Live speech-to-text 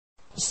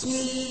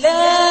Assalamu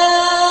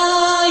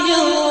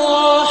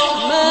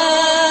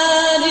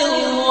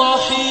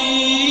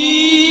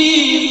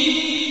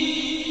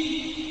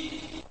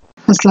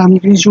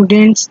alaikum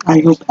students, I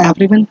hope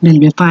everyone will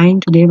be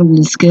fine. Today we will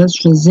discuss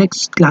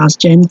Physics Class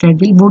 10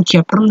 Federal Board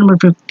Chapter number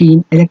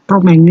 15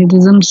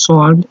 Electromagnetism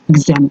Solved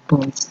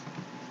Examples.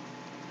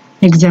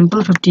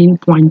 Example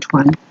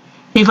 15.1.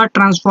 If a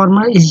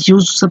transformer is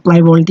used to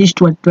supply voltage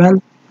to a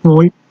 12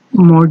 volt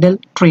model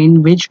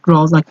train which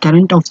draws a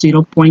current of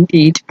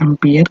 0.8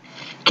 ampere,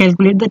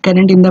 calculate the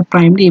current in the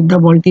primary if the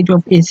voltage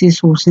of AC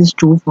source is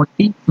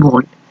 240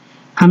 volt.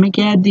 हमें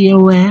क्या दिया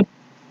हुआ है,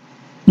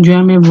 जो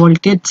हमें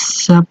voltage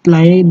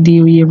supply दी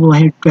हुई है वो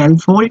है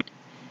 12 वोल्ट,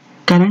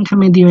 करंट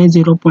हमें दिया है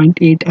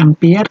 0.8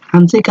 एम्पियर।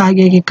 हमसे कहा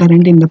गया कि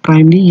करंट इन द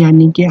प्राइमरी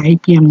यानी कि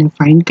आईपी हमने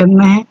फाइंड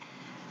करना है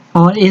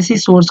और एसी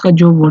सोर्स का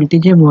जो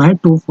वोल्टेज है वो है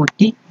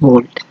 240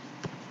 volt.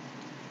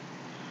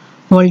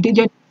 Voltage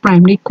at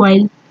primary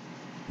coil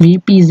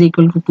Vp is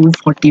equal to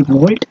 240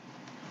 volt.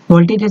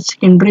 Voltage at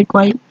secondary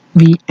coil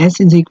Vs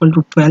is equal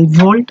to 12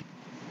 volt.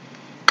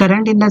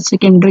 Current in the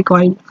secondary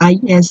coil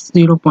Is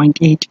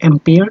 0.8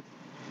 ampere.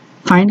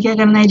 Find क्या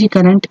करना है जी,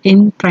 current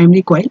in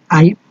primary coil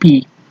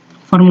IP।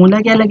 Formula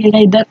क्या लगेगा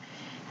इधर,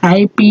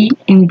 IP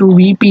into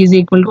V P is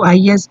equal to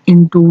IS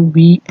into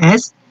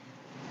VS।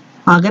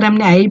 अगर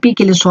हमने IP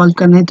के लिए सॉल्व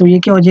करना है तो ये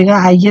क्या हो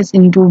जाएगा, IS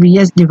into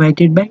VS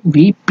divided by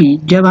VP।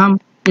 जब हम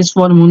इस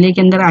फॉर्मूले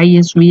के अंदर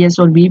IS, VS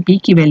और VP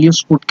की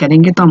वैल्यूज पुट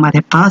करेंगे तो हमारे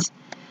पास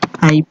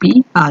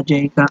IP आ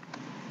जाएगा।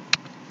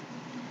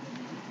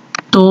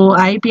 तो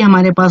IP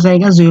हमारे पास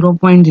आएगा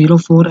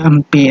 0.04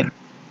 ampere.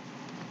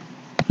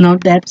 Now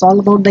that's all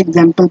about the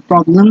example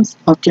problems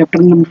of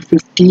chapter number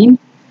 15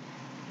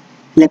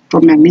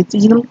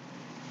 electromagnetism.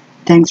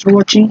 Thanks for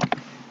watching.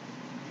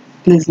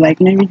 Please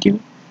like my video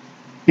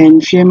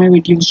and share my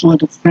videos with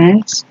other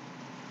friends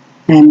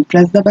and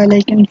press the bell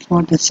icon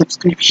for the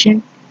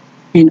subscription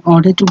in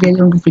order to get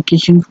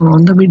notification for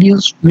all the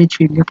videos which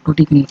we'll be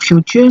uploading in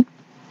future.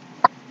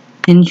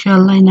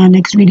 Inshallah, in our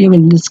next video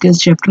we'll discuss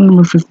chapter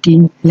number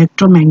 15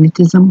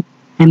 electromagnetism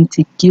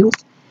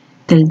MCQs.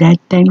 Till that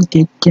time,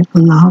 take care.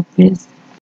 Allah Hafiz.